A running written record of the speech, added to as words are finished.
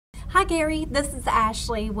Hi Gary, this is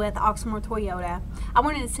Ashley with Oxmoor Toyota. I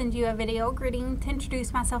wanted to send you a video greeting to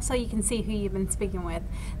introduce myself so you can see who you've been speaking with.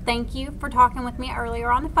 Thank you for talking with me earlier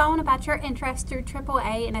on the phone about your interest through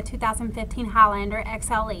AAA in a 2015 Highlander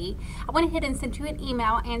XLE. I went ahead and sent you an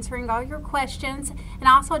email answering all your questions, and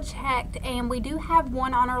I also checked, and we do have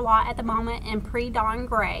one on our lot at the moment in pre-dawn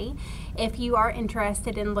gray if you are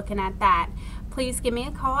interested in looking at that. Please give me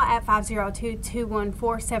a call at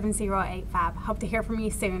 502-214-7085. Hope to hear from you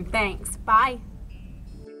soon. Thanks. Bye.